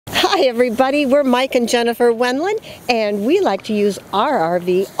Hi everybody, we're Mike and Jennifer Wendland, and we like to use our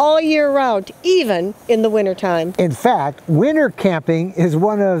RV all year round, even in the wintertime. In fact, winter camping is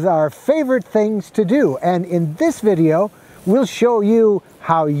one of our favorite things to do, and in this video we'll show you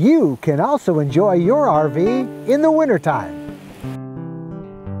how you can also enjoy your RV in the wintertime.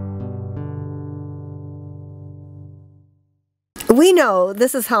 We know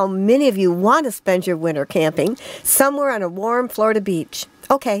this is how many of you want to spend your winter camping, somewhere on a warm Florida beach.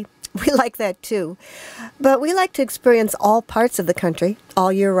 Okay, we like that too, but we like to experience all parts of the country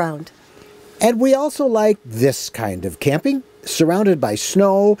all year round. And we also like this kind of camping, surrounded by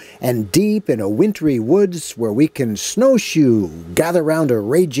snow and deep in a wintry woods where we can snowshoe, gather around a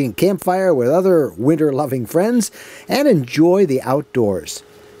raging campfire with other winter-loving friends, and enjoy the outdoors.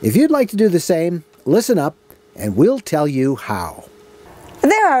 If you'd like to do the same, listen up and we'll tell you how.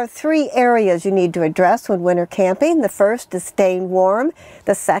 There are three areas you need to address when winter camping. The first is staying warm,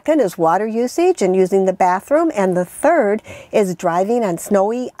 the second is water usage and using the bathroom, and the third is driving on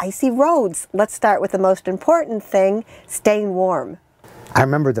snowy, icy roads. Let's start with the most important thing, staying warm. I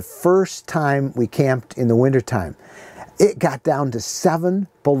remember the first time we camped in the wintertime. It got down to 7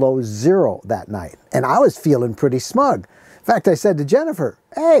 below zero that night, and I was feeling pretty smug. In fact, I said to Jennifer,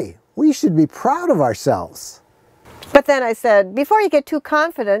 hey, we should be proud of ourselves. But then I said, before you get too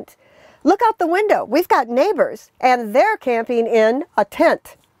confident, look out the window. We've got neighbors, and they're camping in a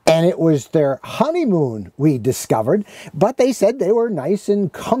tent. And it was their honeymoon, we discovered, but they said they were nice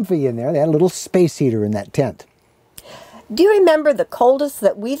and comfy in there. They had a little space heater in that tent. Do you remember the coldest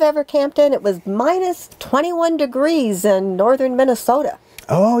that we've ever camped in? It was minus 21 degrees in northern Minnesota.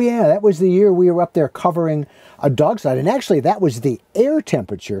 Oh yeah, that was the year we were up there covering a dog sled, and actually that was the air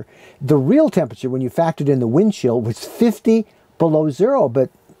temperature. The real temperature, when you factored in the wind chill, was 50 below zero, but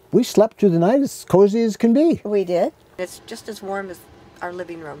we slept through the night as cozy as can be. We did. It's just as warm as our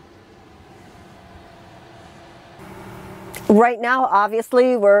living room. Right now,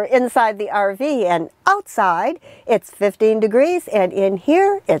 obviously, we're inside the RV, and outside it's 15 degrees, and in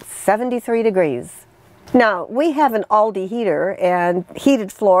here it's 73 degrees. Now, we have an Aldi heater and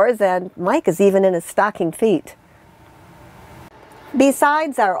heated floors, and Mike is even in his stocking feet.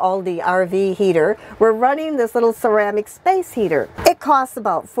 Besides our Aldi RV heater, we're running this little ceramic space heater. It costs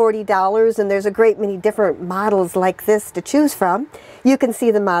about $40, and there's a great many different models like this to choose from. You can see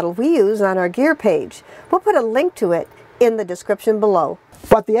the model we use on our gear page. We'll put a link to it in the description below.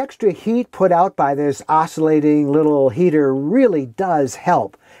 But the extra heat put out by this oscillating little heater really does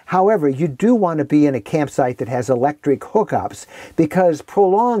help. However, you do want to be in a campsite that has electric hookups, because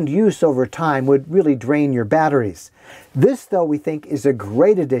prolonged use over time would really drain your batteries. This, though, we think is a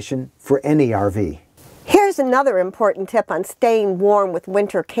great addition for any RV. Here's another important tip on staying warm with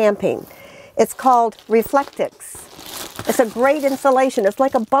winter camping. It's called Reflectix. It's a great insulation. It's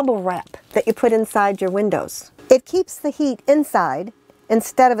like a bubble wrap that you put inside your windows. It keeps the heat inside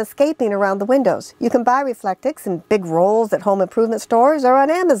instead of escaping around the windows. You can buy Reflectix in big rolls at home improvement stores or on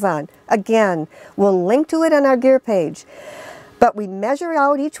Amazon. Again, we'll link to it on our gear page. But we measure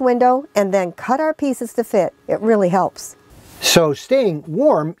out each window and then cut our pieces to fit. It really helps. So staying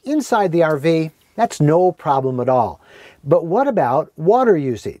warm inside the RV, that's no problem at all. But what about water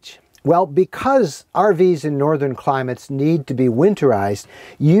usage? Well, because RVs in northern climates need to be winterized,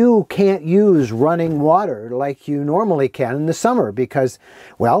 you can't use running water like you normally can in the summer because,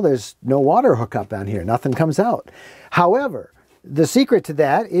 well, there's no water hookup down here. Nothing comes out. However, the secret to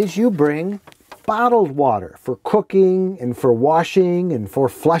that is you bring bottled water for cooking and for washing and for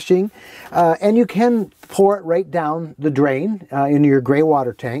flushing, and you can pour it right down the drain into your gray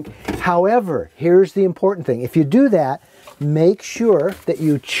water tank. However, here's the important thing. If you do that, make sure that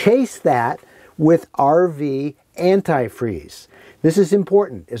you chase that with RV antifreeze. This is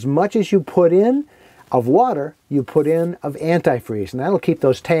important. As much as you put in of water, you put in of antifreeze, and that'll keep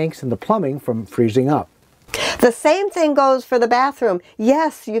those tanks and the plumbing from freezing up. The same thing goes for the bathroom.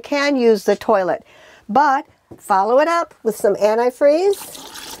 Yes, you can use the toilet, but follow it up with some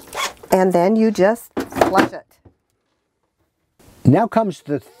antifreeze, and then you just flush it. Now comes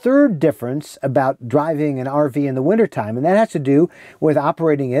the third difference about driving an RV in the wintertime, and that has to do with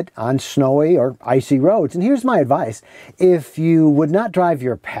operating it on snowy or icy roads. And here's my advice. If you would not drive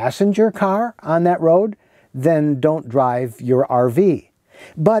your passenger car on that road, then don't drive your RV.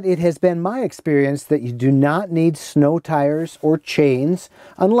 But it has been my experience that you do not need snow tires or chains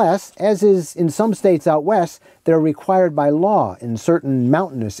unless, as is in some states out west, they're required by law in certain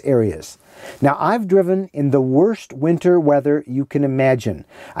mountainous areas. Now, I've driven in the worst winter weather you can imagine.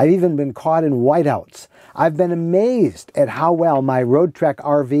 I've even been caught in whiteouts. I've been amazed at how well my Road Trek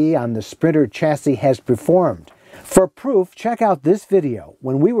RV on the Sprinter chassis has performed. For proof, check out this video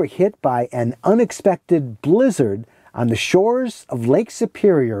when we were hit by an unexpected blizzard on the shores of Lake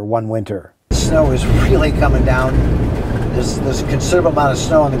Superior one winter. Snow is really coming down. There's a considerable amount of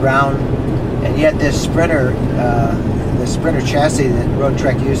snow on the ground, and yet this Sprinter chassis that Road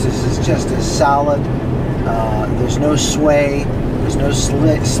Trek uses is just as solid. There's no sway, there's no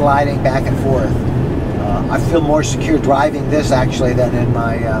sliding back and forth. I feel more secure driving this actually than in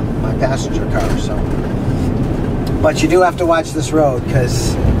my passenger car. So, but you do have to watch this road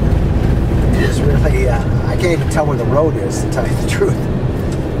because it is really, I can't even tell where the road is, to tell you the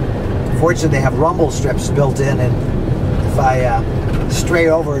truth. Fortunately, they have rumble strips built in, and if I stray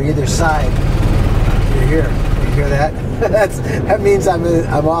over either side, you hear that? That means I'm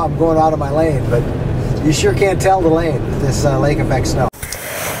going out of my lane, but you sure can't tell the lane with this lake effect snow.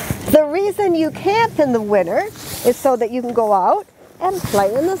 The reason you camp in the winter is so that you can go out and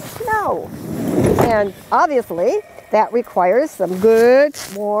play in the snow. And obviously, that requires some good,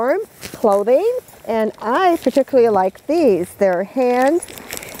 warm clothing. And I particularly like these. They're hand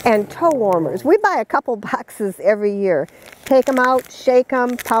and toe warmers. We buy a couple boxes every year. Take them out, shake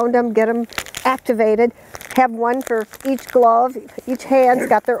them, pound them, get them activated. Have one for each glove. Each hand's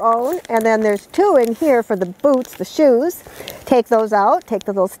got their own. And then there's two in here for the boots, the shoes. Take those out, take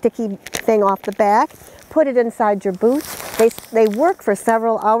the little sticky thing off the back, put it inside your boots. They work for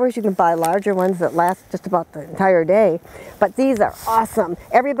several hours. You can buy larger ones that last just about the entire day. But these are awesome.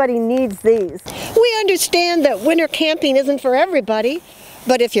 Everybody needs these. We understand that winter camping isn't for everybody,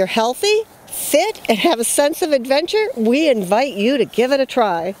 but if you're healthy, fit, and have a sense of adventure, we invite you to give it a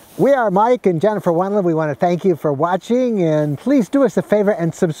try. We are Mike and Jennifer Wendland. We want to thank you for watching, and please do us a favor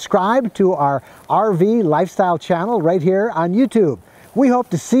and subscribe to our RV Lifestyle channel right here on YouTube. We hope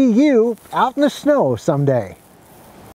to see you out in the snow someday.